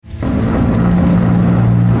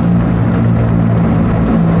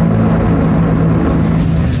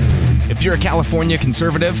you're a California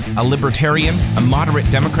conservative, a libertarian, a moderate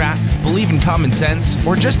Democrat, believe in common sense,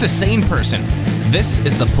 or just a sane person, this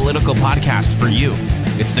is the political podcast for you.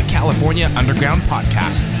 It's the California Underground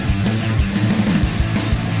Podcast.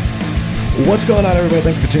 What's going on, everybody?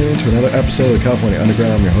 Thank you for tuning in to another episode of the California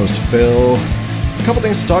Underground. I'm your host, Phil. A couple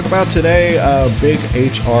things to talk about today. Big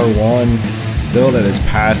HR 1 bill that is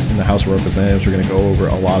passed in the House of Representatives. We're going to go over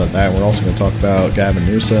a lot of that. We're also going to talk about Gavin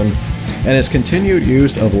Newsom and his continued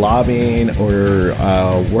use of lobbying or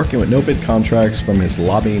working with no-bid contracts from his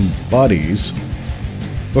lobbying buddies.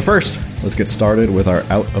 But first, let's get started with our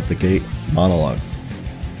out-of-the-gate monologue.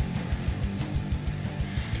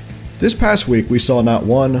 This past week, we saw not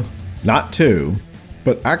one, not two,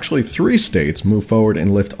 but actually 3 states move forward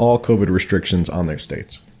and lift all COVID restrictions on their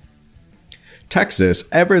states. Texas,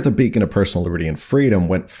 ever the beacon of personal liberty and freedom,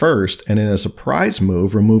 went first and in a surprise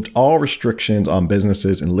move removed all restrictions on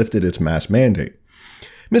businesses and lifted its mask mandate.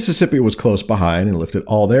 Mississippi was close behind and lifted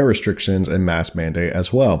all their restrictions and mask mandate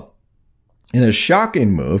as well. In a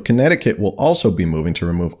shocking move, Connecticut will also be moving to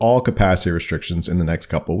remove all capacity restrictions in the next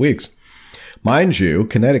couple of weeks. Mind you,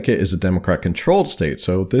 Connecticut is a Democrat-controlled state,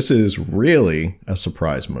 so this is really a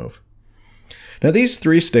surprise move. Now, these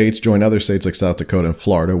 3 states join other states like South Dakota and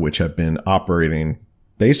Florida, which have been operating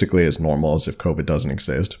basically as normal as if COVID doesn't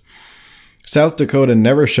exist. South Dakota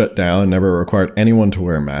never shut down and never required anyone to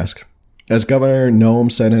wear a mask. As Governor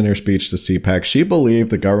Noem said in her speech to CPAC, she believed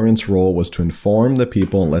the government's role was to inform the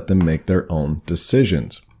people and let them make their own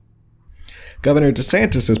decisions. Governor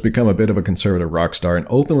DeSantis has become a bit of a conservative rock star and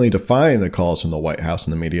openly defying the calls from the White House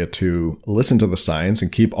and the media to listen to the science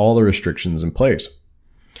and keep all the restrictions in place.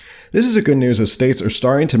 This is a good news as states are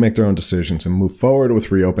starting to make their own decisions and move forward with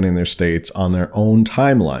reopening their states on their own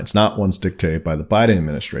timelines, not ones dictated by the Biden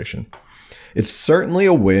administration. It's certainly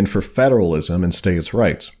a win for federalism and states'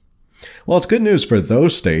 rights. While it's good news for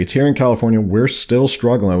those states, here in California, we're still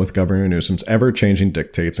struggling with Governor Newsom's ever-changing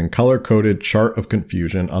dictates and color-coded chart of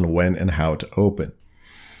confusion on when and how to open.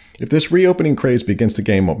 If this reopening craze begins to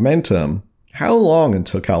gain momentum, how long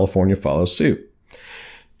until California follows suit?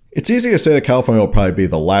 It's easy to say that California will probably be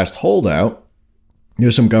the last holdout.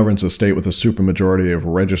 Newsom governs the state with a supermajority of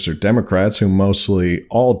registered Democrats who mostly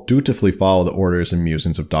all dutifully follow the orders and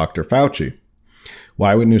musings of Dr. Fauci.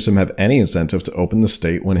 Why would Newsom have any incentive to open the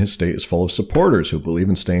state when his state is full of supporters who believe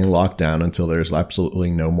in staying locked down until there's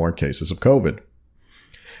absolutely no more cases of COVID?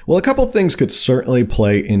 Well, a couple things could certainly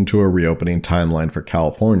play into a reopening timeline for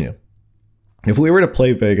California. If we were to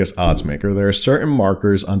play Vegas oddsmaker, there are certain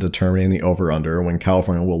markers on determining the over-under when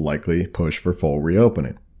California will likely push for full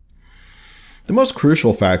reopening. The most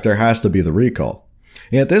crucial factor has to be the recall.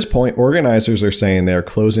 And at this point, organizers are saying they are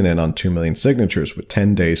closing in on 2 million signatures with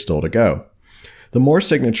 10 days still to go. The more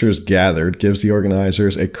signatures gathered gives the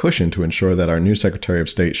organizers a cushion to ensure that our new Secretary of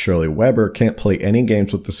State, Shirley Weber, can't play any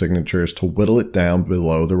games with the signatures to whittle it down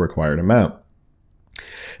below the required amount.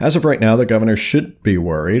 As of right now, the governor should be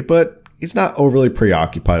worried, but he's not overly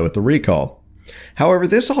preoccupied with the recall. However,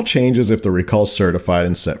 this all changes if the recall is certified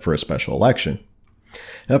and set for a special election.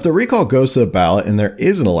 Now, if the recall goes to the ballot and there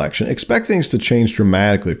is an election, expect things to change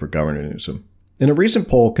dramatically for Governor Newsom. In a recent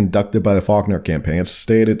poll conducted by the Faulconer campaign, it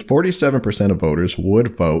stated 47% of voters would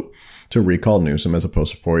vote to recall Newsom as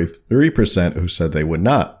opposed to 43% who said they would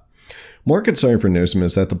not. More concerning for Newsom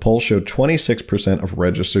is that the poll showed 26% of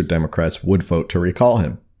registered Democrats would vote to recall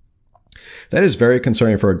him. That is very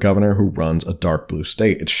concerning for a governor who runs a dark blue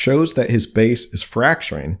state. It shows that his base is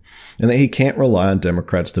fracturing and that he can't rely on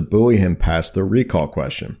Democrats to buoy him past the recall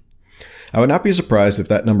question. I would not be surprised if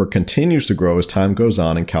that number continues to grow as time goes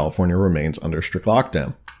on and California remains under strict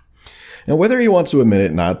lockdown. And whether he wants to admit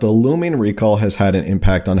it or not, the looming recall has had an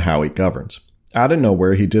impact on how he governs. Out of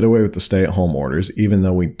nowhere, he did away with the stay-at-home orders, even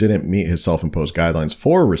though we didn't meet his self-imposed guidelines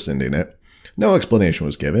for rescinding it. No explanation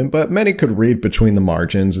was given, but many could read between the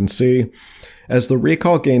margins and see, as the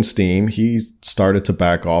recall gained steam, he started to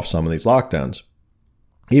back off some of these lockdowns.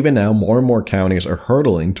 Even now, more and more counties are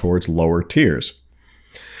hurtling towards lower tiers.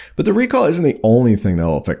 But the recall isn't the only thing that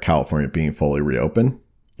will affect California being fully reopened.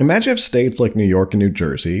 Imagine if states like New York and New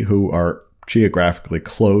Jersey, who are geographically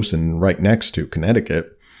close and right next to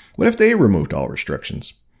Connecticut, what if they removed all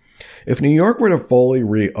restrictions? If New York were to fully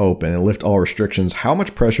reopen and lift all restrictions, how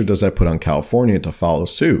much pressure does that put on California to follow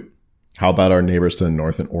suit? How about our neighbors to the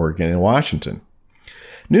north in Oregon and Washington?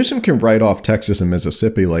 Newsom can write off Texas and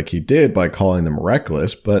Mississippi like he did by calling them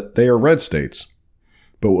reckless, but they are red states.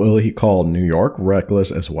 But will he call New York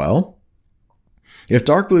reckless as well? If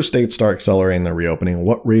dark blue states start accelerating their reopening,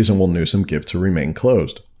 what reason will Newsom give to remain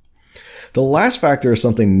closed? The last factor is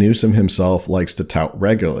something Newsom himself likes to tout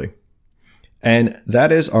regularly, and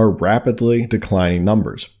that is our rapidly declining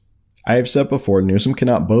numbers. I have said before, Newsom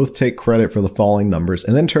cannot both take credit for the falling numbers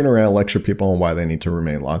and then turn around and lecture people on why they need to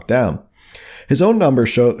remain locked down. His own numbers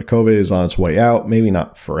show that COVID is on its way out, maybe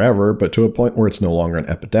not forever, but to a point where it's no longer an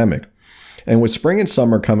epidemic. And with spring and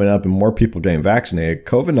summer coming up and more people getting vaccinated,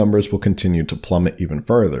 COVID numbers will continue to plummet even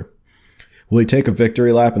further. Will he take a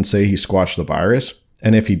victory lap and say he squashed the virus?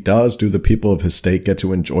 And if he does, do the people of his state get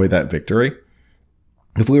to enjoy that victory?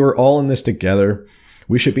 If we were all in this together,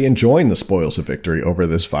 we should be enjoying the spoils of victory over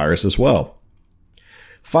this virus as well.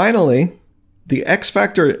 Finally, the X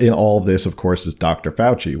factor in all of this, of course, is Dr.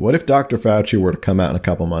 Fauci. What if Dr. Fauci were to come out in a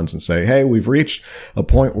couple months and say, hey, we've reached a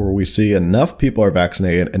point where we see enough people are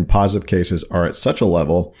vaccinated and positive cases are at such a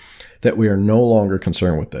level that we are no longer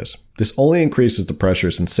concerned with this. This only increases the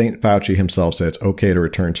pressure since St. Fauci himself said it's okay to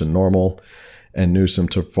return to normal and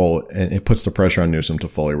it puts the pressure on Newsom to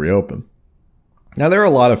fully reopen. Now, there are a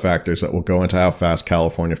lot of factors that will go into how fast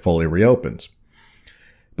California fully reopens.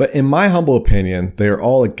 But in my humble opinion, they are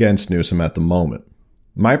all against Newsom at the moment.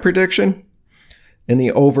 My prediction? In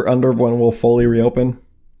the over-under of when we'll fully reopen?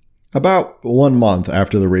 About 1 month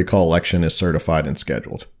after the recall election is certified and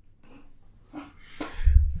scheduled.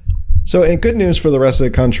 So, in good news for the rest of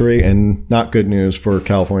the country and not good news for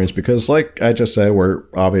Californians, because like I just said, we're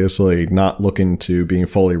obviously not looking to being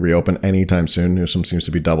fully reopened anytime soon. Newsom seems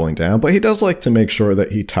to be doubling down, but he does like to make sure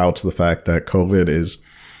that he touts the fact that COVID is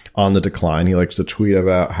on the decline. He likes to tweet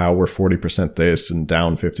about how we're 40% this and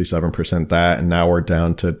down 57% that, and now we're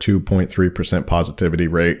down to 2.3% positivity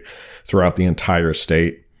rate throughout the entire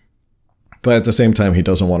state. But at the same time, he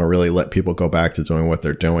doesn't want to really let people go back to doing what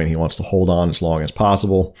they're doing. He wants to hold on as long as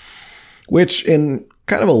possible, which in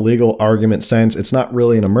kind of a legal argument sense, it's not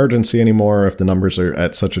really an emergency anymore if the numbers are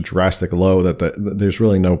at such a drastic low that there's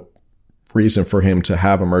really no reason for him to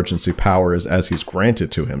have emergency powers as he's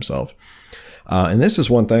granted to himself. And this is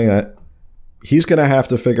one thing that he's going to have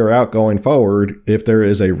to figure out going forward. If there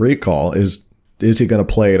is a recall, is he going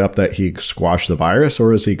to play it up that he squashed the virus,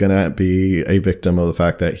 or is he going to be a victim of the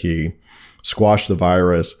fact that he squashed the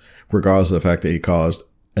virus regardless of the fact that he caused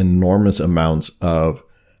enormous amounts of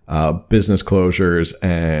business closures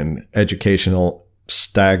and educational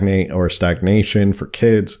stagnation for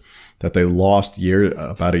kids, that they lost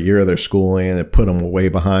about a year of their schooling and it put them way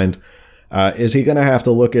behind. Is he going to have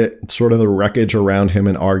to look at sort of the wreckage around him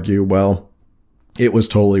and argue, well, it was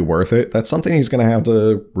totally worth it? That's something he's going to have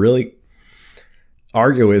to really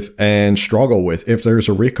argue with and struggle with if there's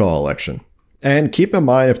a recall election. And keep in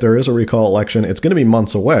mind, if there is a recall election, it's going to be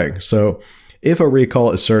months away. So if a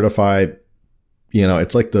recall is certified,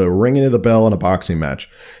 it's like the ringing of the bell in a boxing match.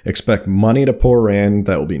 Expect money to pour in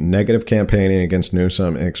that will be negative campaigning against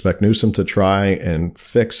Newsom, and expect Newsom to try and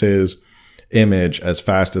fix his image as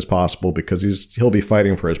fast as possible because he'll be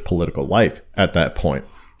fighting for his political life at that point.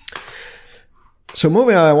 So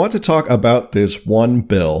moving on, I want to talk about this one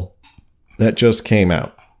bill that just came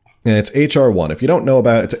out, and it's H.R. 1. If you don't know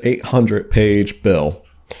about it, it's an 800-page bill,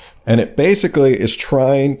 and it basically is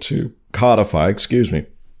trying to codify,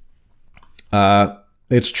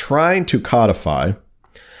 it's trying to codify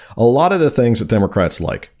a lot of the things that Democrats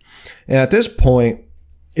like. And at this point,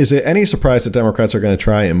 is it any surprise that Democrats are going to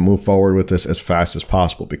try and move forward with this as fast as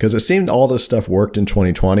possible? Because it seemed all this stuff worked in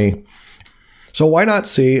 2020. So why not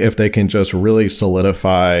see if they can just really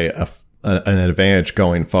solidify an advantage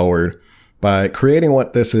going forward by creating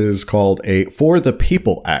what this is called a For the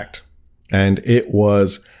People Act. And it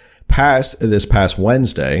was passed this past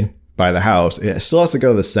Wednesday by the House. It still has to go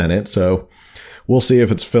to the Senate, so we'll see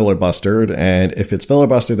if it's filibustered. And if it's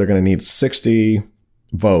filibustered, they're going to need 60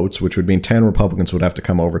 votes, which would mean 10 Republicans would have to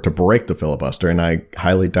come over to break the filibuster. And I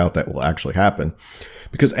highly doubt that will actually happen,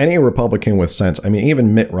 because any Republican with sense,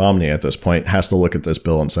 even Mitt Romney at this point has to look at this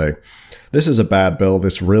bill and say, this is a bad bill.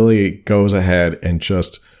 This really goes ahead and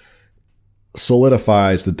just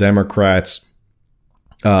solidifies the Democrats'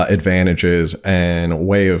 advantages and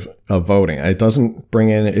way of voting. It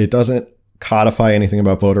doesn't codify anything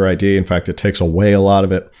about voter ID. In fact, it takes away a lot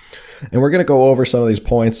of it. And we're going to go over some of these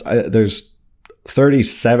points. There's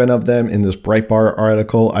 37 of them in this Breitbart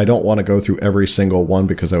article. I don't want to go through every single one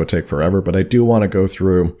because that would take forever, but I do want to go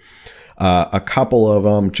through a couple of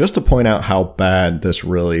them just to point out how bad this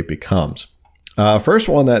really becomes. First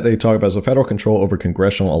one that they talk about is the federal control over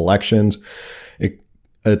congressional elections.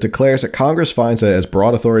 It declares that Congress finds that it has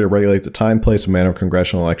broad authority to regulate the time, place, and manner of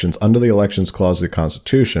congressional elections under the Elections Clause of the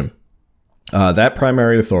Constitution. That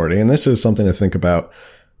primary authority, and this is something to think about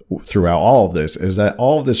throughout all of this, is that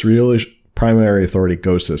all of this really primary authority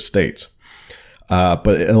goes to the states.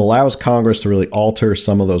 But it allows Congress to really alter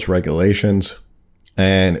some of those regulations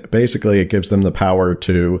And basically, it gives them the power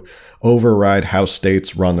to override how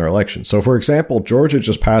states run their elections. So, for example, Georgia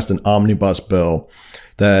just passed an omnibus bill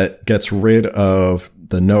that gets rid of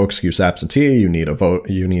the no excuse absentee. You need a vote.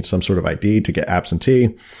 You need some sort of ID to get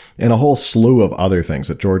absentee, and a whole slew of other things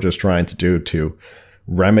that Georgia is trying to do to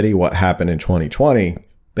remedy what happened in 2020.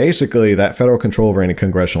 Basically, that federal control over any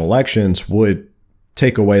congressional elections would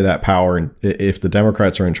take away that power. And if the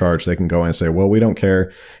Democrats are in charge, they can go in and say, well, we don't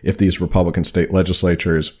care if these Republican state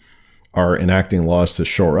legislatures are enacting laws to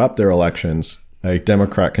shore up their elections. A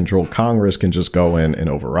Democrat-controlled Congress can just go in and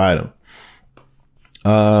override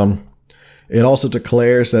them. It also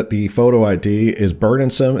declares that the photo ID is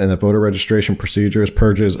burdensome and that voter registration procedures,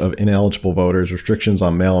 purges of ineligible voters, restrictions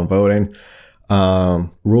on mail-in voting,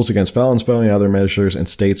 rules against felons voting, other measures and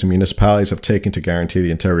states and municipalities have taken to guarantee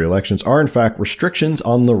the integrity of elections are in fact restrictions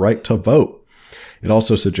on the right to vote. It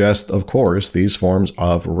also suggests, of course, these forms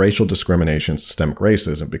of racial discrimination, systemic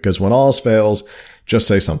racism, because when all else fails, just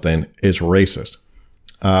say something is racist.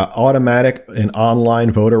 Automatic and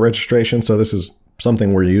online voter registration. So this is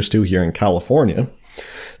something we're used to here in California.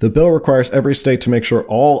 The bill requires every state to make sure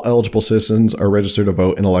all eligible citizens are registered to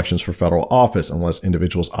vote in elections for federal office unless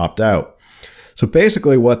individuals opt out. So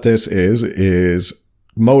basically what this is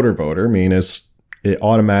motor voter, meaning it's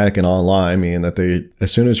automatic and online, meaning that they,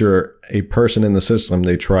 as soon as you're a person in the system,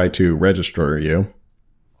 they try to register you.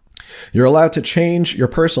 You're allowed to change your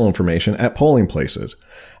personal information at polling places.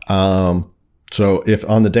 So if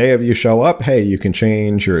on the day of you show up, hey, you can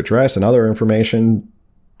change your address and other information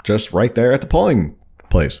just right there at the polling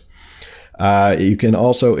place. You can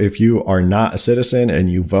also, if you are not a citizen and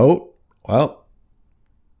you vote, well,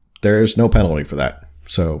 there's no penalty for that.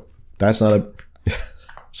 So that's not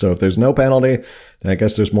so if there's no penalty, then I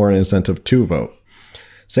guess there's more incentive to vote.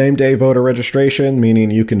 Same day voter registration, meaning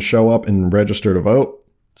you can show up and register to vote.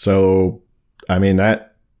 So, I mean,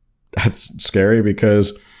 that's scary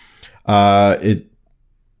because, it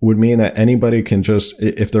would mean that anybody can just,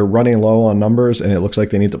 if they're running low on numbers and it looks like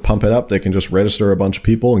they need to pump it up, they can just register a bunch of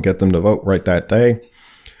people and get them to vote right that day.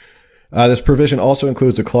 This provision also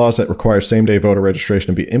includes a clause that requires same-day voter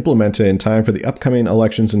registration to be implemented in time for the upcoming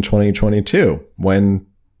elections in 2022, when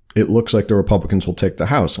it looks like the Republicans will take the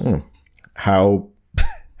House. How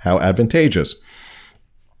advantageous.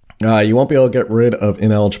 You won't be able to get rid of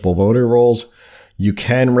ineligible voter rolls. You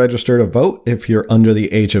can register to vote if you're under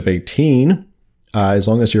the age of 18, as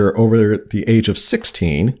long as you're over the age of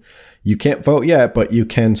 16. You can't vote yet, but you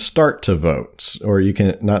can start to vote, or you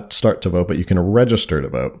can not start to vote, but you can register to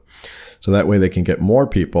vote. So that way they can get more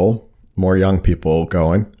people, more young people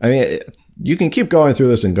going. I mean, you can keep going through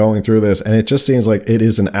this, and it just seems like it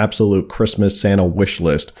is an absolute Christmas Santa wish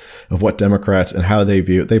list of what Democrats and how they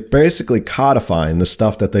view it. They're basically codifying the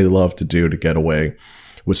stuff that they love to do to get away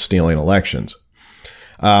with stealing elections.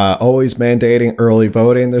 Always mandating early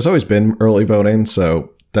voting. There's always been early voting,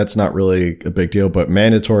 so that's not really a big deal, but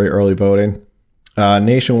mandatory early voting.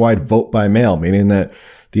 Nationwide vote by mail, meaning that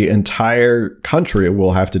the entire country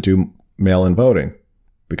will have to do mail-in voting,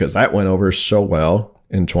 because that went over so well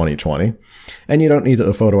in 2020. And you don't need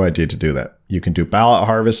a photo ID to do that. You can do ballot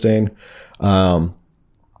harvesting.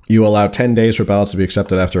 You allow 10 days for ballots to be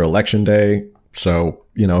accepted after election day. So,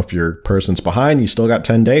 if your person's behind, you still got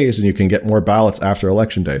 10 days and you can get more ballots after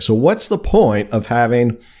election day. So what's the point of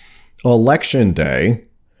having election day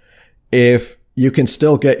if you can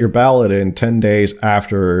still get your ballot in 10 days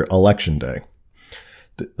after election day?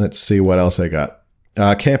 Let's see what else they got.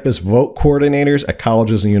 Campus vote coordinators at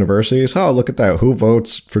colleges and universities. Oh, look at that. Who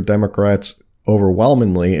votes for Democrats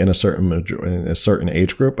overwhelmingly in a certain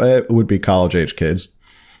age group? It would be college-age kids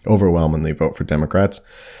overwhelmingly vote for Democrats.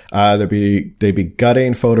 They'd be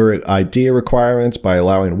gutting voter ID requirements by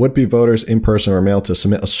allowing would-be voters in person or mail to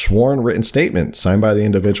submit a sworn written statement signed by the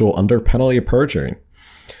individual under penalty of perjury.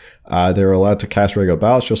 They're allowed to cast regular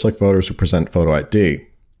ballots just like voters who present photo ID.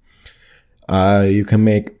 You can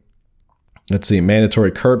make,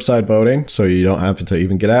 mandatory curbside voting, so you don't have to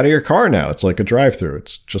even get out of your car now. It's like a drive-through.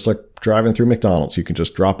 It's just like driving through McDonald's. You can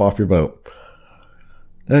just drop off your vote.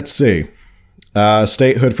 Let's see.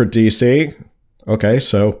 Statehood for D.C. Okay,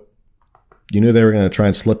 so you knew they were going to try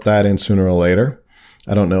and slip that in sooner or later.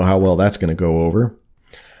 I don't know how well that's going to go over.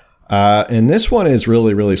 And this one is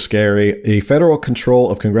really, really scary. A federal control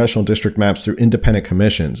of congressional district maps through independent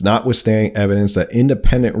commissions, notwithstanding evidence that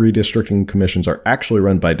independent redistricting commissions are actually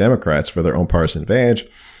run by Democrats for their own partisan advantage.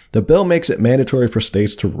 The bill makes it mandatory for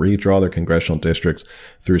states to redraw their congressional districts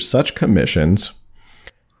through such commissions,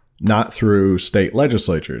 not through state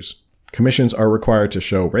legislatures. Commissions are required to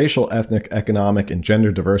show racial, ethnic, economic, and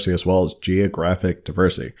gender diversity as well as geographic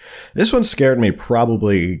diversity. This one scared me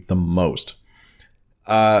probably the most.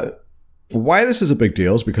 Why this is a big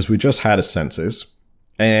deal is because we just had a census.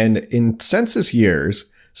 And in census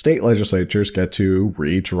years, state legislatures get to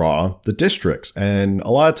redraw the districts. And a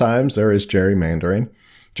lot of times there is gerrymandering.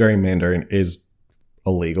 Gerrymandering is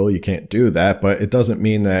illegal. You can't do that. But it doesn't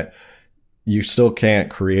mean that you still can't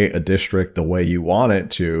create a district the way you want it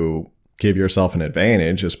to give yourself an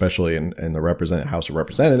advantage, especially in the House of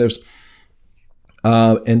Representatives.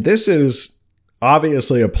 And this is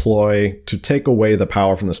obviously a ploy to take away the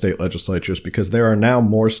power from the state legislatures, because there are now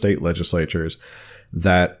more state legislatures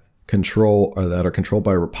that are controlled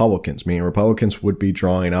by Republicans, meaning Republicans would be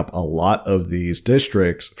drawing up a lot of these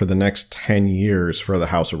districts for the next 10 years for the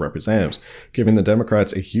House of Representatives, giving the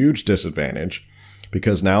Democrats a huge disadvantage,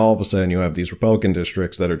 because now all of a sudden you have these Republican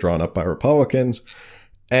districts that are drawn up by Republicans,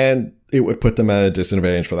 and it would put them at a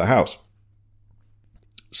disadvantage for the House.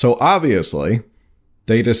 So obviously,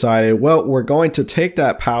 they decided, well, we're going to take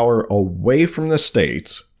that power away from the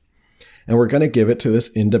states, and we're going to give it to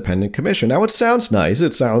this independent commission. Now, it sounds nice.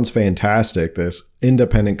 It sounds fantastic, this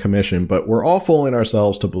independent commission, but we're all fooling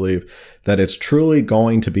ourselves to believe that it's truly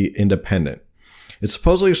going to be independent. It's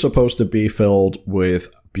supposedly supposed to be filled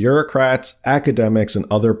with bureaucrats, academics, and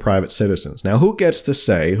other private citizens. Now, who gets to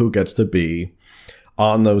say who gets to be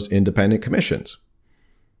on those independent commissions?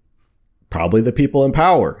 Probably the people in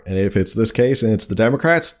power. And if it's this case and it's the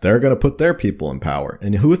Democrats, they're going to put their people in power.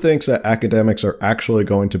 And who thinks that academics are actually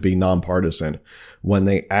going to be nonpartisan when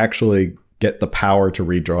they actually get the power to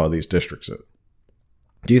redraw these districts?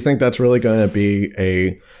 Do you think that's really going to be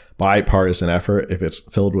a bipartisan effort if it's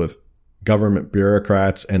filled with government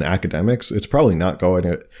bureaucrats and academics? It's probably not going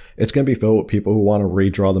to. It's going to be filled with people who want to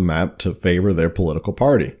redraw the map to favor their political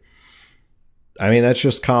party. I mean, that's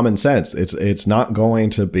just common sense. It's not going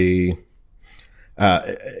to be.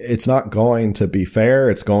 It's not going to be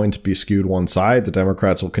fair. It's going to be skewed one side. The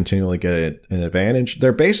Democrats will continually get an advantage.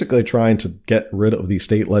 They're basically trying to get rid of the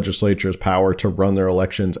state legislature's power to run their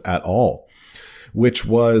elections at all, which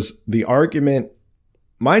was the argument.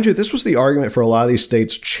 Mind you, this was the argument for a lot of these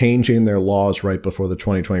states changing their laws right before the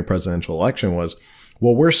 2020 presidential election was,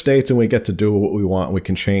 well, we're states and we get to do what we want. We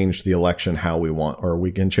can change the election how we want, or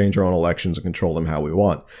we can change our own elections and control them how we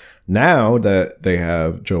want. Now that they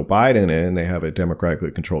have Joe Biden in and they have a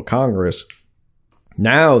democratically controlled Congress,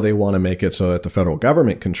 now they want to make it so that the federal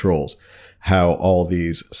government controls how all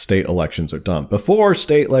these state elections are done. Before,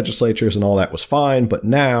 state legislatures and all that was fine, but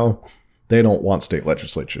now they don't want state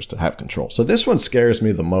legislatures to have control. So this one scares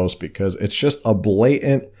me the most because it's just a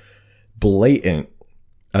blatant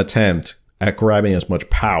attempt at grabbing as much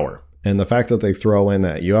power. And the fact that they throw in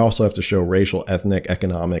that you also have to show racial, ethnic,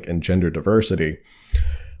 economic, and gender diversity,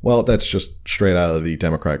 well, that's just straight out of the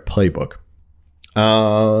Democratic playbook.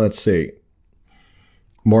 Let's see.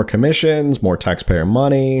 More commissions, more taxpayer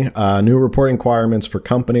money, new reporting requirements for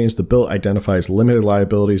companies. The bill identifies limited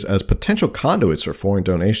liabilities as potential conduits for foreign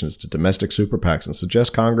donations to domestic super PACs and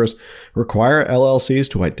suggests Congress require LLCs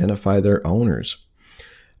to identify their owners.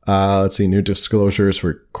 Let's see, new disclosures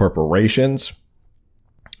for corporations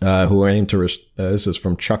who aim to, this is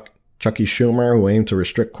from Chucky Schumer, who aim to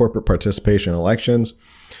restrict corporate participation in elections.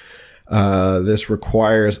 This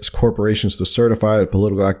requires corporations to certify that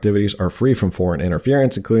political activities are free from foreign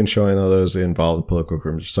interference, including showing those involved in political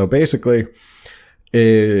crimes. So basically,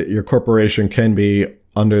 your corporation can be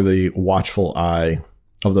under the watchful eye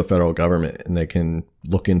of the federal government, and they can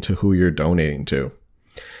look into who you're donating to.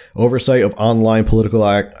 Oversight of online political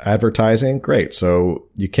advertising. Great. So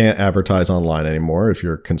you can't advertise online anymore. If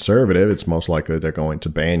you're conservative, it's most likely they're going to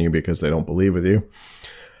ban you because they don't believe with you.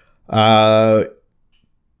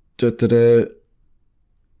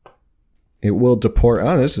 It will deport.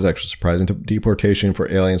 Oh, this is actually surprising. Deportation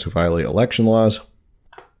for aliens who violate election laws.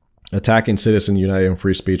 Attacking Citizens United and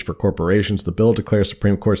free speech for corporations. The bill declares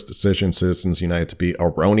Supreme Court's decision, Citizens United, to be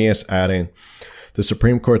erroneous, adding, the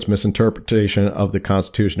Supreme Court's misinterpretation of the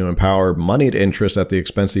Constitution to empower moneyed interests at the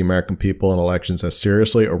expense of the American people in elections has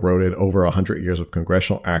seriously eroded over 100 years of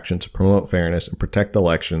congressional action to promote fairness and protect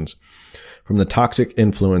elections from the toxic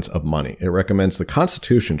influence of money. It recommends the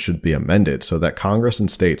Constitution should be amended so that Congress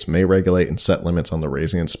and states may regulate and set limits on the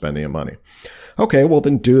raising and spending of money. Okay, well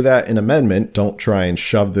then do that in amendment. Don't try and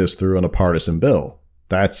shove this through in a partisan bill.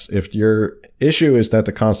 That's, if your issue is that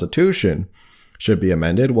the Constitution should be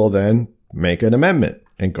amended, well then make an amendment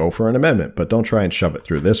and go for an amendment, but don't try and shove it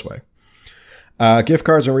through this way. Gift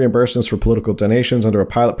cards and reimbursements for political donations. Under a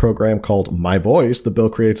pilot program called My Voice, the bill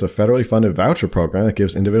creates a federally funded voucher program that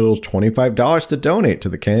gives individuals $25 to donate to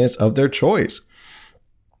the candidates of their choice.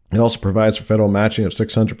 It also provides for federal matching of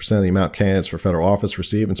 600% of the amount candidates for federal office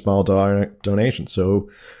receive in small dollar donations. So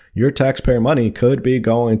your taxpayer money could be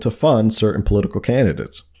going to fund certain political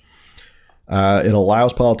candidates. It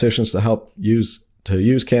allows politicians to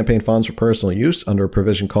use campaign funds for personal use under a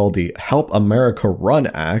provision called the Help America Run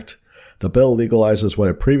Act. The bill legalizes what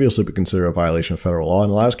had previously been considered a violation of federal law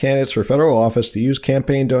and allows candidates for federal office to use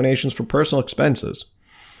campaign donations for personal expenses.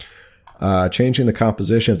 Changing the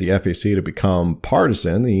composition of the FEC to become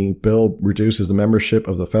partisan, the bill reduces the membership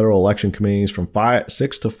of the federal election committees from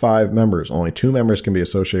 6 to 5 members. Only 2 members can be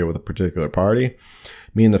associated with a particular party,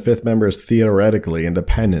 meaning the 5th member is theoretically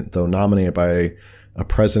independent, though nominated by a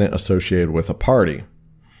president associated with a party.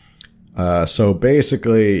 So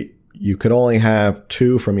basically, you could only have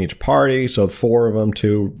 2 from each party, so 4 of them,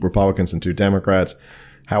 2 Republicans and 2 Democrats.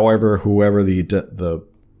 However, whoever the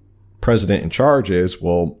president in charge is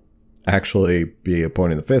will actually be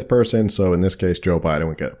appointing the 5th person, so in this case, Joe Biden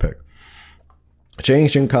would get a pick.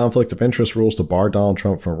 Changing conflict of interest rules to bar Donald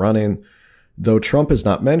Trump from running. Though Trump is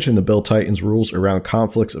not mentioned, the bill tightens rules around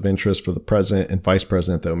conflicts of interest for the president and vice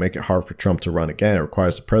president that will make it hard for Trump to run again. It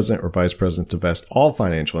requires the president or vice president to vest all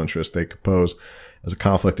financial interests they could pose as a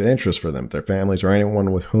conflict of interest for them, their families, or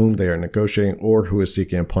anyone with whom they are negotiating or who is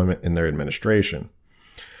seeking employment in their administration.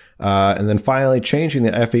 And then finally, changing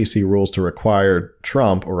the FEC rules to require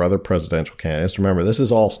Trump or other presidential candidates. Remember, this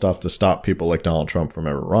is all stuff to stop people like Donald Trump from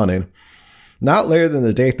ever running. Not later than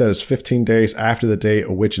the date that is 15 days after the date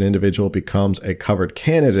at which an individual becomes a covered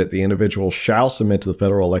candidate, the individual shall submit to the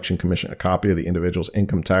Federal Election Commission a copy of the individual's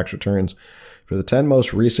income tax returns for the 10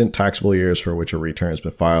 most recent taxable years for which a return has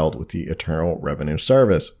been filed with the Internal Revenue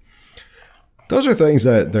Service. Those are things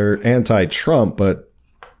that they're anti-Trump, but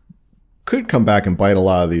could come back and bite a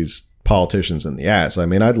lot of these politicians in the ass. I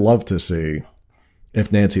mean, I'd love to see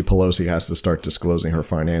if Nancy Pelosi has to start disclosing her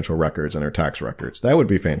financial records and her tax records. That would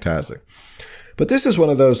be fantastic. But this is one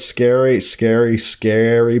of those scary, scary,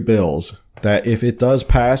 scary bills that if it does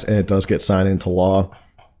pass and it does get signed into law,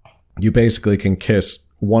 you basically can kiss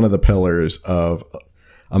one of the pillars of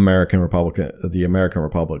the American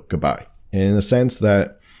Republic goodbye. In the sense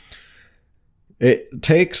that it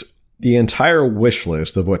takes the entire wish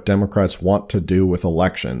list of what Democrats want to do with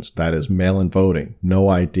elections, that is mail-in voting, no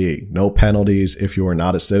ID, no penalties if you are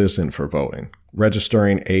not a citizen for voting,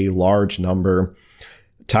 registering a large number,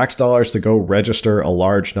 tax dollars to go register a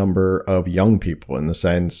large number of young people in the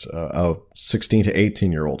sense of 16 to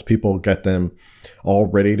 18-year-olds. People get them all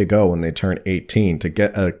ready to go when they turn 18, to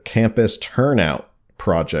get a campus turnout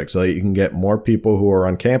project so that you can get more people who are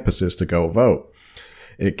on campuses to go vote.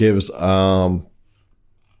 It gives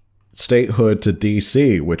statehood to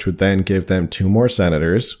DC, which would then give them 2 more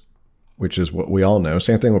senators, which is what we all know.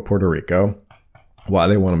 Same thing with Puerto Rico. Why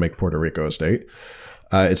they want to make Puerto Rico a state.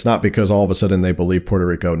 It's not because all of a sudden they believe Puerto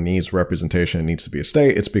Rico needs representation and needs to be a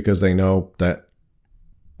state. It's because they know that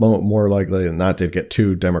more likely than not, they'd get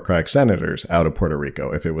 2 Democratic senators out of Puerto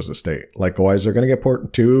Rico if it was a state. Likewise, they're going to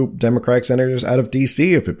get 2 Democratic senators out of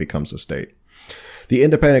DC if it becomes a state. The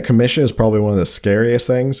Independent Commission is probably one of the scariest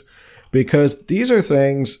things because these are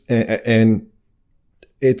things, and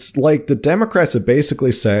it's like the Democrats have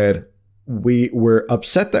basically said, we were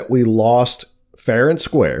upset that we lost fair and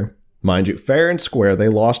square. Mind you, fair and square, they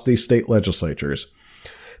lost these state legislatures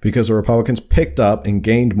because the Republicans picked up and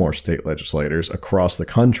gained more state legislators across the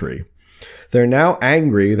country. They're now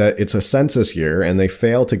angry that it's a census year and they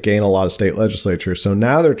failed to gain a lot of state legislatures. So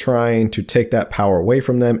now they're trying to take that power away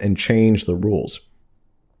from them and change the rules.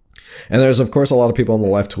 And there's, of course, a lot of people on the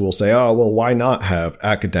left who will say, oh, well, why not have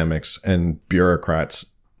academics and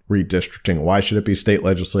bureaucrats redistricting? Why should it be state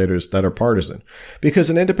legislators that are partisan? Because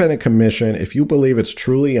an independent commission, if you believe it's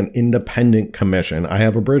truly an independent commission, I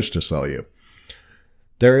have a bridge to sell you.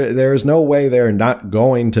 There is no way they're not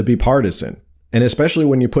going to be partisan. And especially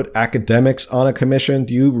when you put academics on a commission,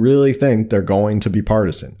 do you really think they're going to be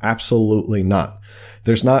partisan? Absolutely not.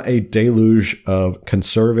 There's not a deluge of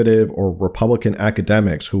conservative or Republican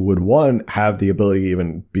academics who would, one, have the ability to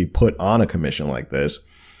even be put on a commission like this.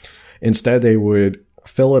 Instead, they would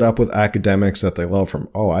fill it up with academics that they love from,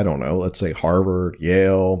 I don't know, let's say Harvard,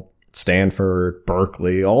 Yale, Stanford,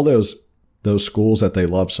 Berkeley, all those schools that they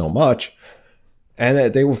love so much.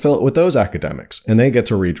 And they will fill it with those academics and they get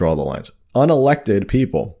to redraw the lines. Unelected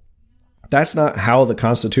people. That's not how the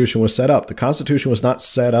Constitution was set up. The Constitution was not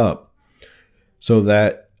set up so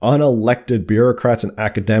that unelected bureaucrats and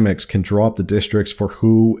academics can draw up the districts for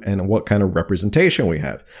who and what kind of representation we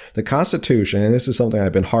have. The Constitution, and this is something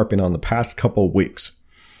I've been harping on the past couple of weeks,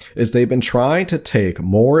 is they've been trying to take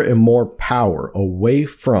more and more power away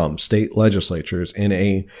from state legislatures in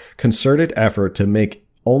a concerted effort to make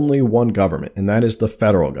only one government, and that is the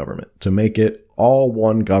federal government, to make it all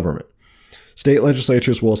one government. State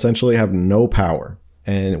legislatures will essentially have no power.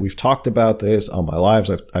 and we've talked about this on my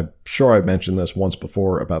lives. I'm sure I've mentioned this once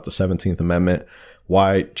before about the 17th Amendment,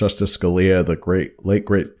 why Justice Scalia, the late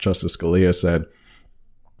great Justice Scalia, said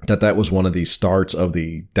that was one of the starts of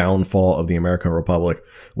the downfall of the American Republic,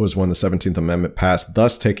 was when the 17th Amendment passed,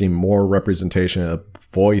 thus taking more representation,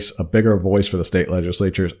 a bigger voice for the state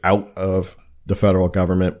legislatures out of the federal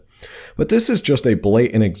government. But this is just a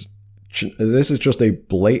blatant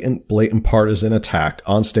partisan attack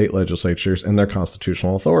on state legislatures and their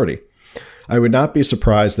constitutional authority. I would not be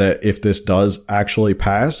surprised that if this does actually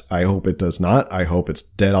pass, I hope it does not. I hope it's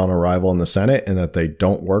dead on arrival in the Senate and that they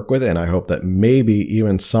don't work with it. And I hope that maybe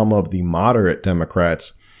even some of the moderate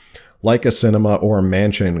Democrats, like a Sinema or a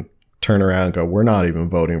Manchin, turn around and go, we're not even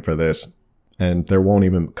voting for this. And there won't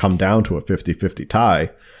even come down to a 50-50 tie.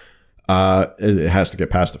 It has to get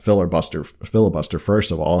past the filibuster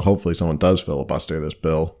first of all. Hopefully someone does filibuster this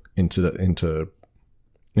bill into the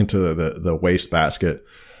wastebasket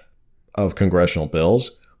of congressional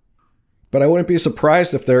bills. But I wouldn't be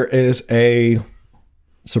surprised if there is a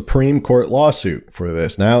Supreme Court lawsuit for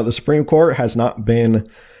this. Now, the Supreme Court has not been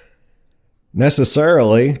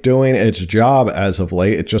necessarily doing its job as of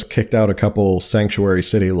late. It just kicked out a couple sanctuary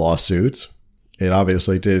city lawsuits. It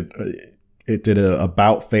obviously did a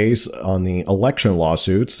about face on the election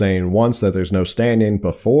lawsuits, saying once that there's no standing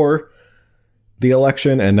before the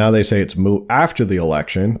election, and now they say it's moot after the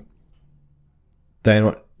election.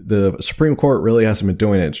 Then the Supreme Court really hasn't been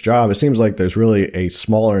doing its job. It seems like there's really a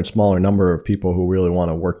smaller and smaller number of people who really want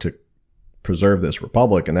to work to preserve this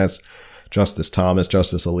republic, and that's Justice Thomas,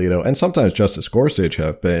 Justice Alito, and sometimes Justice Gorsuch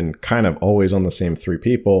have been kind of always on the same three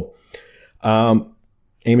people.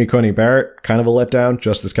 Amy Coney Barrett, kind of a letdown.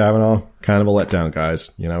 Justice Kavanaugh, kind of a letdown,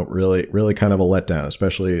 guys. You know, really, really kind of a letdown,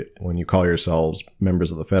 especially when you call yourselves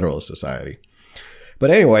members of the Federalist Society.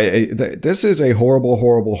 But anyway, this is a horrible.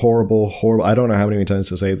 I don't know how many times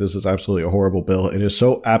to say this is absolutely a horrible bill. It is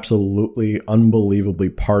so absolutely, unbelievably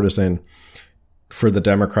partisan for the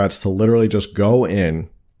Democrats to literally just go in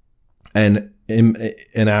and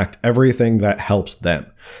enact everything that helps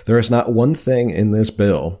them. There is not one thing in this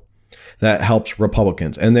bill that helps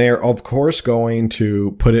Republicans. And they are, of course, going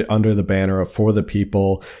to put it under the banner of for the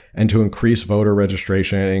people and to increase voter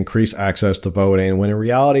registration and increase access to voting, when in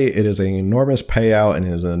reality, it is an enormous payout and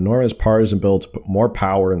it is an enormous partisan bill to put more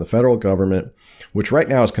power in the federal government, which right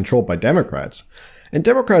now is controlled by Democrats. And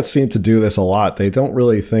Democrats seem to do this a lot. They don't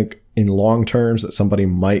really think in long terms that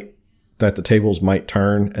that the tables might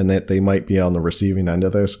turn and that they might be on the receiving end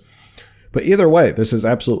of this. But either way, this is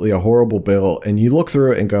absolutely a horrible bill. And you look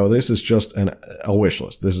through it and go, this is just a wish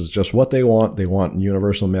list. This is just what they want. They want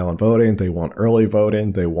universal mail-in voting. They want early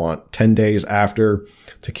voting. They want 10 days after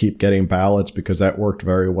to keep getting ballots because that worked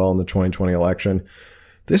very well in the 2020 election.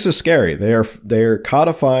 This is scary. They are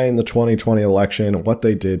codifying the 2020 election, what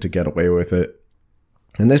they did to get away with it.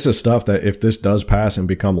 And this is stuff that if this does pass and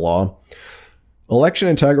become law, election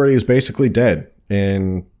integrity is basically dead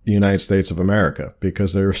in the United States of America,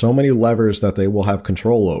 because there are so many levers that they will have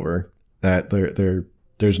control over that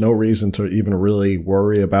there's no reason to even really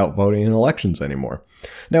worry about voting in elections anymore.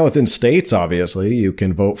 Now, within states, obviously, you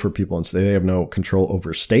can vote for people and they have no control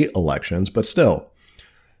over state elections, but still,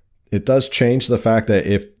 it does change the fact that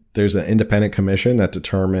if there's an independent commission that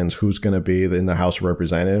determines who's going to be in the House of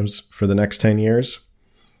Representatives for the next 10 years,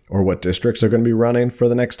 or what districts are going to be running for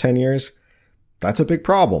the next 10 years, that's a big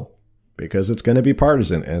problem. Because it's going to be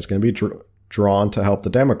partisan and it's going to be drawn to help the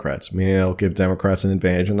Democrats, meaning it'll give Democrats an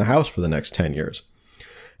advantage in the House for the next 10 years.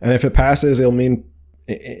 And if it passes, it'll mean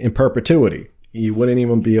in perpetuity. You wouldn't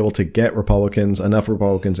even be able to get enough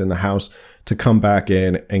Republicans in the House to come back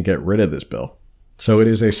in and get rid of this bill. So it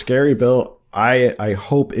is a scary bill. I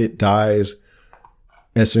hope it dies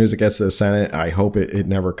as soon as it gets to the Senate. I hope it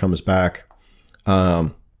never comes back.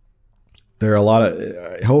 There are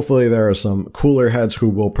hopefully there are some cooler heads who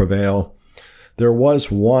will prevail. There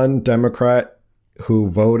was one Democrat who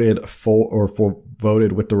voted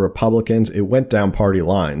voted with the Republicans. It went down party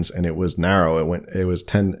lines and it was narrow. It was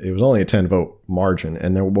only a 10 vote margin.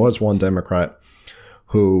 And there was one Democrat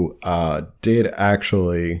who did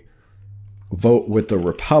actually vote with the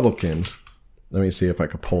Republicans. Let me see if I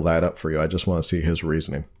could pull that up for you. I just want to see his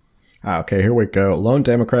reasoning. Okay, here we go. Lone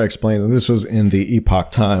Democrat explained, and this was in the Epoch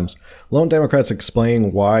Times. Lone Democrats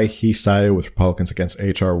explain why he sided with Republicans against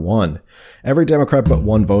H.R. 1. Every Democrat but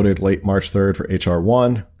one voted late March 3rd for H.R.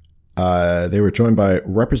 1. They were joined by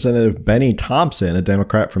Representative Benny Thompson, a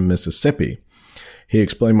Democrat from Mississippi. He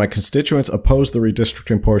explained, my constituents opposed the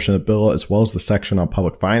redistricting portion of the bill as well as the section on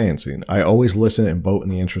public financing. I always listen and vote in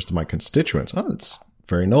the interest of my constituents. Oh, that's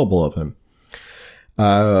very noble of him.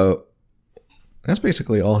 That's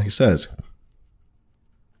basically all he says.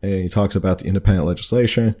 And he talks about the independent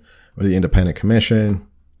legislation or the independent commission.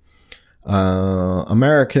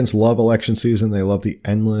 Americans love election season. They love the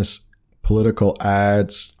endless political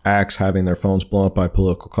acts having their phones blown up by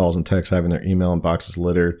political calls and texts, having their email inboxes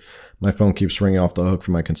littered. My phone keeps ringing off the hook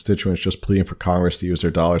from my constituents just pleading for Congress to use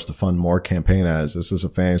their dollars to fund more campaign ads. This is a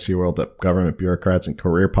fantasy world that government bureaucrats and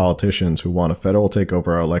career politicians who want a federal takeover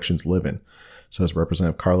our elections live in, says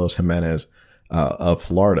Representative Carlos Jimenez of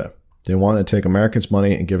Florida. They want to take Americans'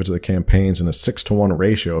 money and give it to the campaigns in a 6-to-1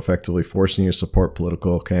 ratio, effectively forcing you to support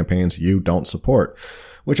political campaigns you don't support,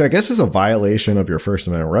 which I guess is a violation of your First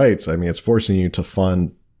Amendment rights. I mean, it's forcing you to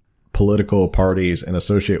fund political parties and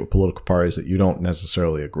associate with political parties that you don't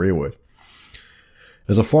necessarily agree with.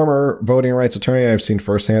 As a former voting rights attorney, I've seen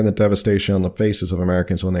firsthand the devastation on the faces of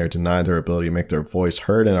Americans when they are denied their ability to make their voice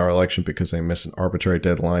heard in our election because they missed an arbitrary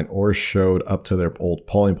deadline or showed up to their old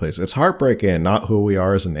polling place. It's heartbreaking, not who we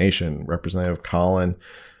are as a nation. Representative Colin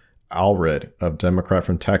Allred, a Democrat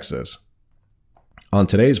from Texas. On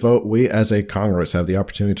today's vote, we as a Congress have the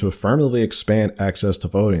opportunity to affirmatively expand access to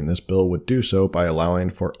voting. This bill would do so by allowing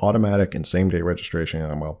for automatic and same-day registration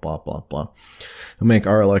and blah, blah, blah. It'll make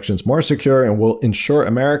our elections more secure and will ensure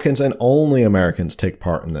Americans and only Americans take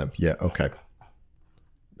part in them. Yeah, okay.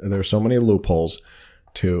 There's so many loopholes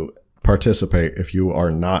to participate if you are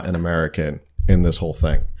not an American in this whole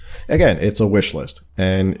thing. Again, it's a wish list,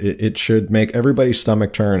 and it should make everybody's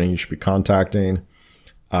stomach turn, and you should be contacting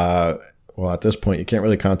well, at this point, you can't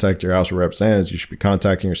really contact your House of Representatives. You should be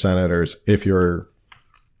contacting your senators if you're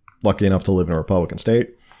lucky enough to live in a Republican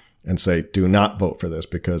state and say, do not vote for this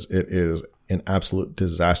because it is an absolute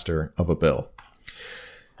disaster of a bill.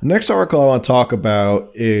 The next article I want to talk about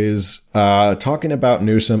is talking about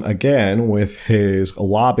Newsom again with his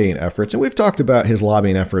lobbying efforts. And we've talked about his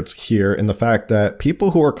lobbying efforts here and the fact that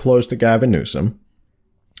people who are close to Gavin Newsom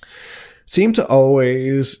seem to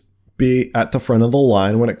always be at the front of the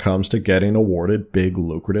line when it comes to getting awarded big,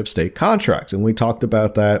 lucrative state contracts. And we talked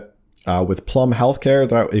about that with Plum Healthcare.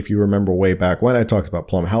 That, if you remember way back when I talked about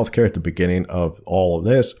Plum Healthcare at the beginning of all of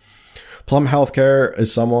this. Plum Healthcare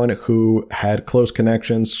is someone who had close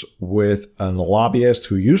connections with a lobbyist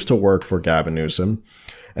who used to work for Gavin Newsom,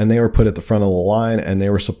 and they were put at the front of the line, and they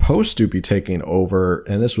were supposed to be taking over,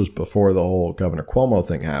 and this was before the whole Governor Cuomo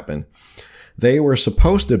thing happened. They were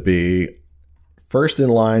supposed to be first in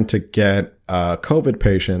line to get COVID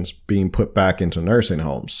patients being put back into nursing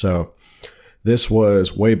homes. So this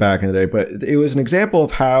was way back in the day, but it was an example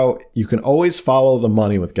of how you can always follow the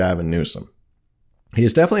money with Gavin Newsom. He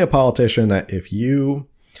is definitely a politician that if you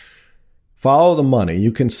follow the money,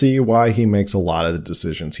 you can see why he makes a lot of the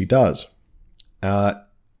decisions he does. And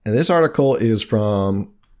this article is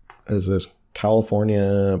from, is this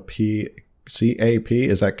California CAP?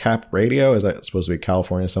 Is that CAP Radio? Is that supposed to be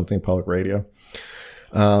California something, public radio?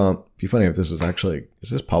 Be funny if this is actually, is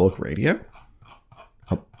this public radio?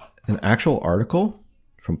 An actual article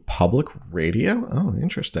from public radio? Oh,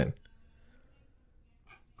 interesting.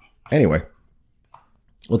 Anyway,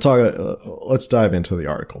 we'll talk, let's dive into the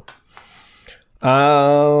article.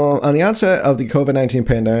 On the onset of the COVID-19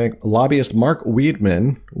 pandemic, lobbyist Mark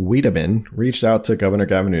Wiedemann reached out to Governor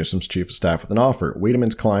Gavin Newsom's chief of staff with an offer.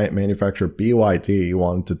 Wiedemann's client, manufacturer BYD,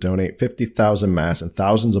 wanted to donate 50,000 masks and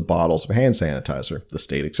thousands of bottles of hand sanitizer. The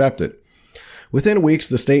state accepted. Within weeks,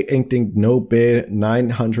 the state inked a no-bid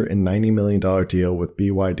 $990 million deal with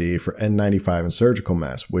BYD for N95 and surgical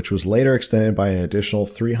masks, which was later extended by an additional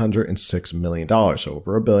 $306 million, so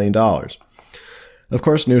over $1 billion. Of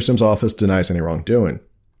course, Newsom's office denies any wrongdoing.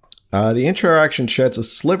 The interaction sheds a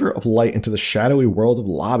sliver of light into the shadowy world of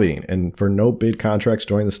lobbying and for no-bid contracts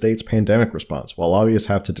during the state's pandemic response. While lobbyists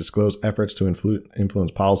have to disclose efforts to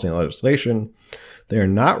influence policy and legislation, they are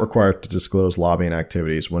not required to disclose lobbying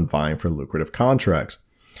activities when vying for lucrative contracts.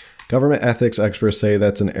 Government ethics experts say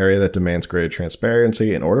that's an area that demands greater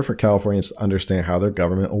transparency in order for Californians to understand how their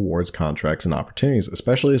government awards contracts and opportunities,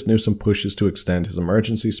 especially as Newsom pushes to extend his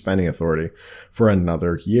emergency spending authority for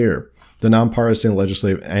another year. The nonpartisan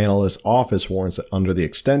Legislative Analyst's Office warns that under the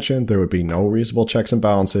extension, there would be no reasonable checks and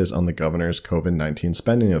balances on the governor's COVID-19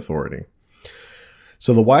 spending authority.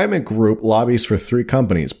 So the Wyoming Group lobbies for 3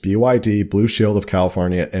 companies, BYD, Blue Shield of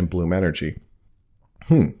California, and Bloom Energy.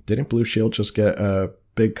 Didn't Blue Shield just get a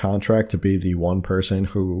big contract to be the one person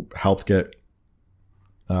who helped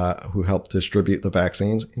distribute the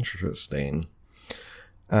vaccines? Interesting.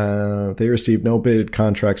 They received no bid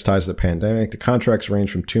contracts tied to the pandemic. The contracts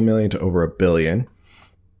range from $2 million to over $1 billion.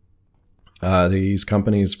 These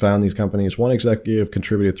companies, one executive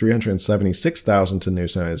contributed $376,000 to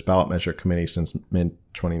Newsom and his ballot measure committee since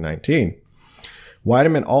mid-2019.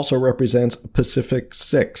 Weideman also represents Pacific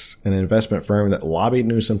Six, an investment firm that lobbied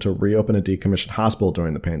Newsom to reopen a decommissioned hospital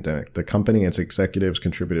during the pandemic. The company and its executives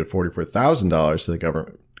contributed $44,000 to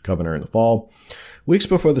the governor in the fall, weeks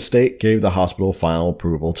before the state gave the hospital final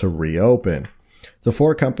approval to reopen. The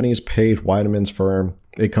four companies paid Weideman's firm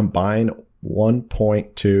a combined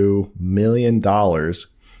 $1.2 million in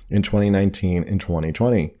 2019 and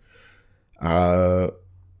 2020. But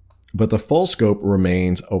the full scope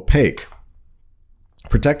remains opaque.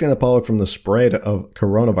 Protecting the public from the spread of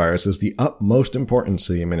coronavirus is the utmost importance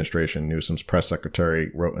to the administration, Newsom's press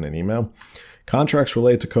secretary wrote in an email. Contracts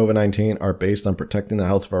related to COVID-19 are based on protecting the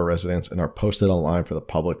health of our residents and are posted online for the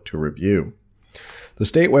public to review. The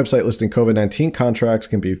state website listing COVID-19 contracts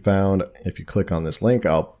can be found if you click on this link.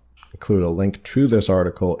 I'll include a link to this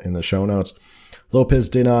article in the show notes. Lopez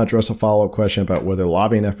did not address a follow-up question about whether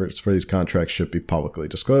lobbying efforts for these contracts should be publicly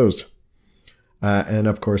disclosed. And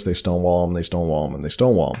of course, they stonewall them, and they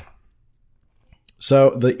stonewall them. So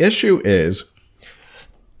the issue is,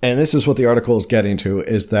 and this is what the article is getting to,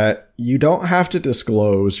 is that you don't have to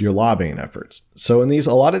disclose your lobbying efforts. So in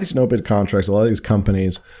a lot of these no-bid contracts, a lot of these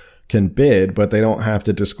companies can bid, but they don't have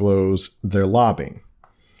to disclose their lobbying.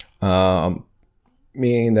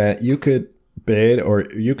 Meaning that you could bid, or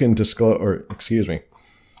you can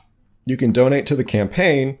you can donate to the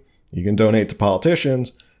campaign, you can donate to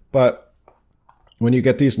politicians, but when you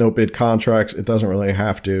get these no-bid contracts, it doesn't really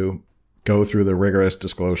have to go through the rigorous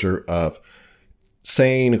disclosure of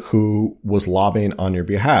saying who was lobbying on your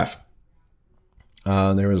behalf.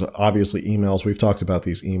 There was obviously emails. We've talked about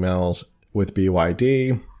these emails with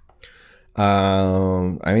BYD.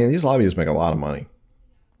 These lobbyists make a lot of money.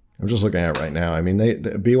 I'm just looking at it right now.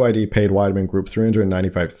 BYD paid Weideman Group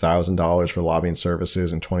 $395,000 for lobbying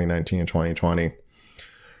services in 2019 and 2020.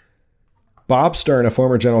 Bob Stern, a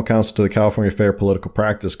former general counsel to the California Fair Political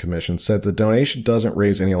Practice Commission, said the donation doesn't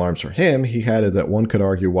raise any alarms for him. He added that one could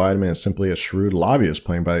argue Weideman is simply a shrewd lobbyist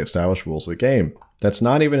playing by the established rules of the game. That's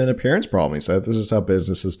not even an appearance problem, he said. This is how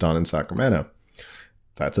business is done in Sacramento.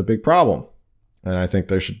 That's a big problem. And I think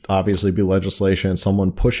there should obviously be legislation and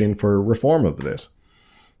someone pushing for reform of this.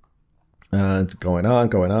 Going on.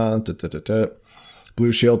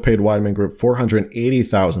 Blue Shield paid Weideman Group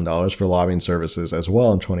 $480,000 for lobbying services as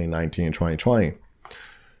well in 2019 and 2020.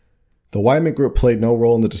 The Weideman Group played no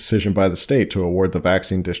role in the decision by the state to award the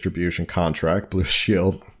vaccine distribution contract. Blue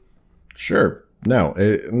Shield, sure, no.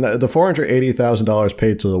 The $480,000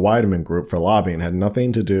 paid to the Weideman Group for lobbying had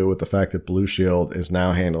nothing to do with the fact that Blue Shield is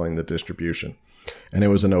now handling the distribution, and it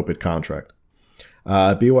was an no-bid contract.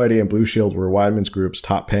 BYD and Blue Shield were Weideman's Group's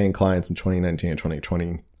top paying clients in 2019 and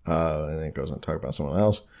 2020. And then it goes on to talk about someone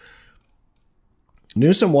else.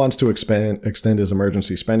 Newsom wants to extend his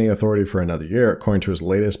emergency spending authority for another year. According to his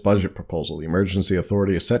latest budget proposal, the emergency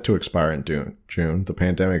authority is set to expire in June. The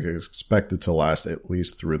pandemic is expected to last at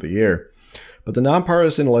least through the year. But the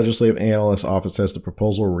Nonpartisan Legislative Analyst Office says the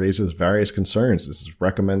proposal raises various concerns. This has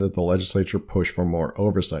recommended the legislature push for more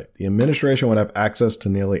oversight. The administration would have access to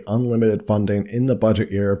nearly unlimited funding in the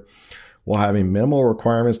budget year, while having minimal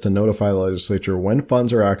requirements to notify the legislature when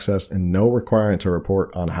funds are accessed and no requirement to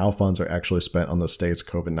report on how funds are actually spent on the state's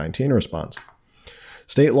COVID-19 response.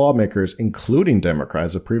 State lawmakers, including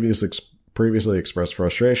Democrats, have previously expressed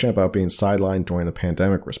frustration about being sidelined during the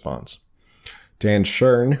pandemic response. Dan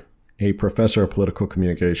Schern, a professor of political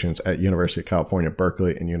communications at University of California,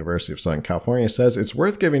 Berkeley, and University of Southern California, says it's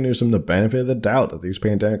worth giving Newsom the benefit of the doubt that these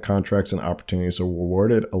pandemic contracts and opportunities are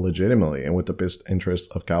awarded legitimately and with the best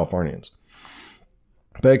interests of Californians.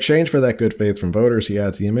 But in exchange for that good faith from voters, he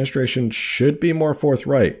adds, the administration should be more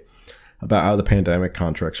forthright about how the pandemic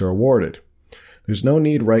contracts are awarded. There's no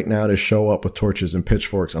need right now to show up with torches and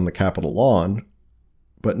pitchforks on the Capitol lawn,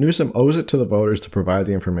 but Newsom owes it to the voters to provide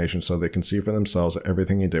the information so they can see for themselves that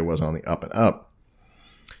everything he did was on the up and up.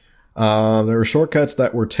 There were shortcuts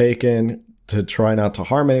that were taken to try not to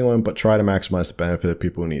harm anyone, but try to maximize the benefit of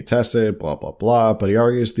people who need tested, blah, blah, blah. But he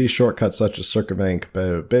argues these shortcuts, such as circumventing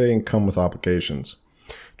competitive bidding, come with obligations.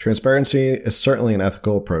 Transparency is certainly an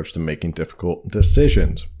ethical approach to making difficult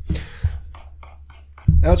decisions.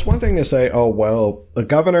 Now, it's one thing to say, oh, well, a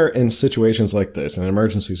governor in situations like this, an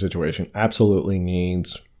emergency situation, absolutely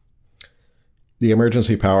needs the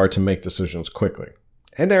emergency power to make decisions quickly.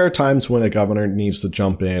 And there are times when a governor needs to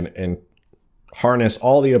jump in and harness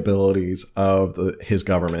all the abilities of his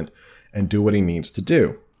government and do what he needs to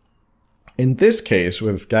do. In this case,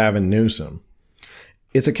 with Gavin Newsom,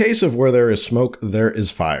 it's a case of where there is smoke, there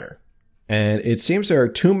is fire. And it seems there are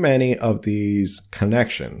too many of these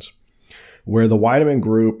connections where the Weideman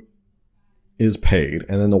Group is paid,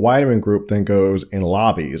 and then the Weideman Group then goes and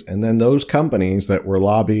lobbies, and then those companies that were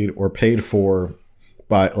lobbied or paid for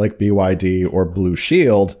like BYD or Blue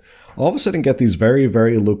Shield all of a sudden get these very,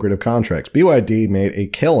 very lucrative contracts. BYD made a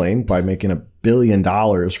killing by making $1 billion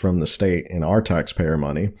from the state in our taxpayer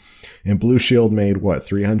money. And Blue Shield made,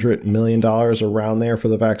 $300 million around there for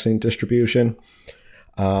the vaccine distribution.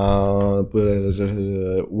 But it is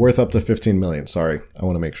worth up to $15 million. Sorry, I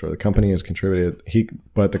want to make sure the company has contributed.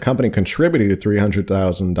 But the company contributed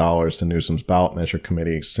 $300,000 to Newsom's ballot measure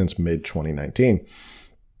committee since mid-2019.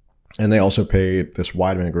 And they also paid this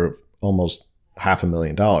Weidman Group almost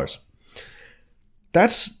 $500,000.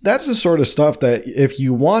 That's the sort of stuff that if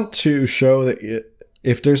you want to show that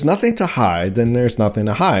if there's nothing to hide, then there's nothing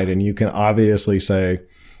to hide. And you can obviously say,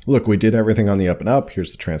 look, we did everything on the up and up.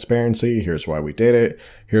 Here's the transparency. Here's why we did it.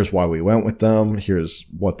 Here's why we went with them. Here's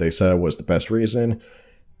what they said was the best reason.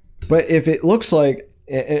 But if it looks like,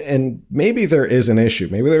 and maybe there is an issue,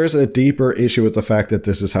 maybe there is a deeper issue with the fact that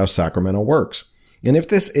this is how Sacramento works. And if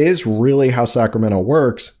this is really how Sacramento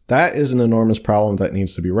works, that is an enormous problem that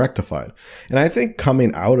needs to be rectified. And I think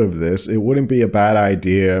coming out of this, it wouldn't be a bad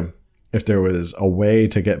idea if there was a way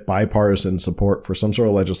to get bipartisan support for some sort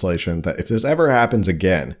of legislation that if this ever happens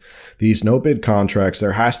again, these no-bid contracts,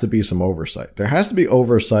 there has to be some oversight. There has to be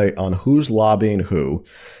oversight on who's lobbying who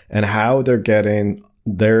and how they're getting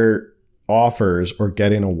their offers or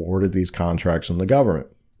getting awarded these contracts from the government.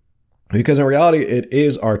 Because in reality, it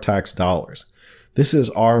is our tax dollars. This is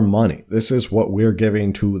our money. This is what we're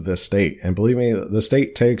giving to the state. And believe me, the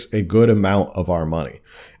state takes a good amount of our money.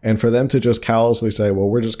 And for them to just callously say, well,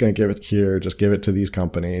 we're just going to give it here, just give it to these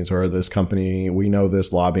companies or this company, we know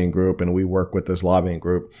this lobbying group and we work with this lobbying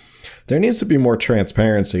group. There needs to be more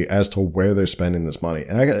transparency as to where they're spending this money.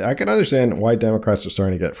 And I can understand why Democrats are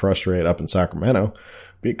starting to get frustrated up in Sacramento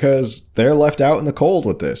because they're left out in the cold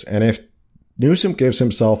with this. And if Newsom gives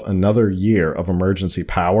himself another year of emergency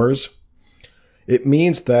powers, it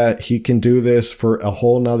means that he can do this for a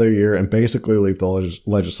whole nother year and basically leave the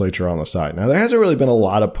legislature on the side. Now, there hasn't really been a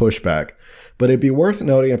lot of pushback, but it'd be worth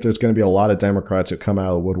noting if there's going to be a lot of Democrats who come out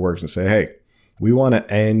of the woodworks and say, hey, we want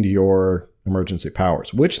to end your emergency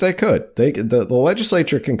powers, which they could. The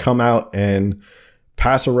legislature can come out and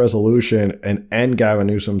pass a resolution and end Gavin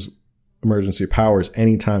Newsom's emergency powers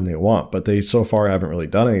anytime they want, but they so far haven't really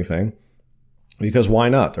done anything because why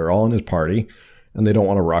not? They're all in his party. And they don't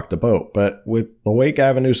want to rock the boat. But with the way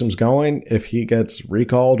Gavin Newsom's going, if he gets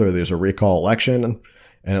recalled or there's a recall election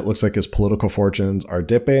and it looks like his political fortunes are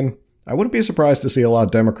dipping, I wouldn't be surprised to see a lot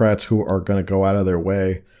of Democrats who are going to go out of their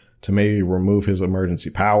way to maybe remove his emergency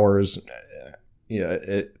powers.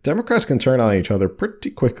 Democrats can turn on each other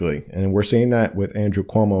pretty quickly. And we're seeing that with Andrew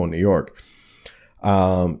Cuomo in New York.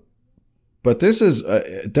 But this is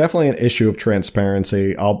definitely an issue of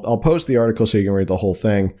transparency. I'll post the article so you can read the whole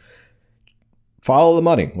thing. Follow the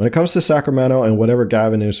money. When it comes to Sacramento and whatever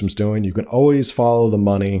Gavin Newsom's doing, you can always follow the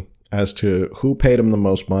money as to who paid him the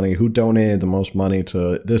most money, who donated the most money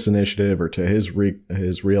to this initiative or to his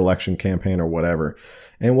re-election campaign or whatever,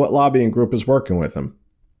 and what lobbying group is working with him.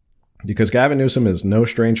 Because Gavin Newsom is no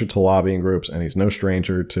stranger to lobbying groups and he's no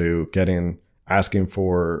stranger to asking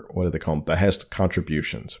for, what do they call them, behest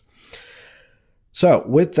contributions. So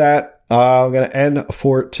with that, I'm going to end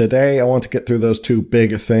for today. I want to get through those two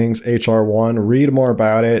big things. HR 1, read more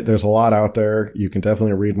about it. There's a lot out there. You can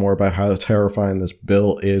definitely read more about how terrifying this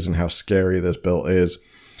bill is and how scary this bill is.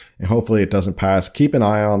 And hopefully it doesn't pass. Keep an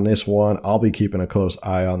eye on this one. I'll be keeping a close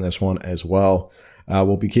eye on this one as well.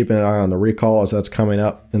 We'll be keeping an eye on the recall as that's coming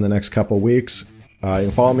up in the next couple of weeks. You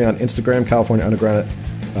can follow me on Instagram, California Underground,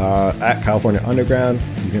 at California Underground.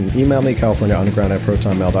 You can email me,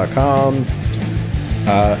 californiaunderground@protonmail.com.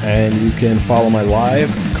 And you can follow my live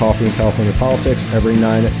Coffee and California Politics every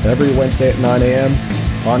Wednesday at 9 a.m.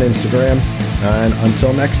 on Instagram. And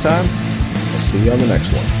until next time, I'll see you on the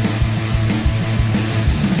next one.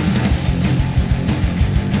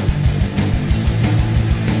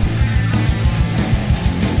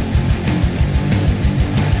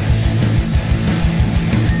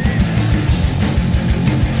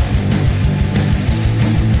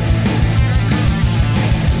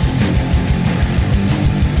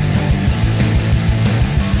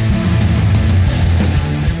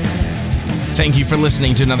 Thank you for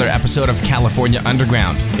listening to another episode of California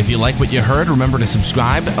Underground. If you like what you heard, remember to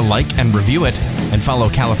subscribe, like, and review it, and follow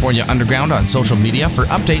California Underground on social media for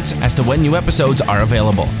updates as to when new episodes are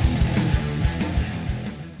available.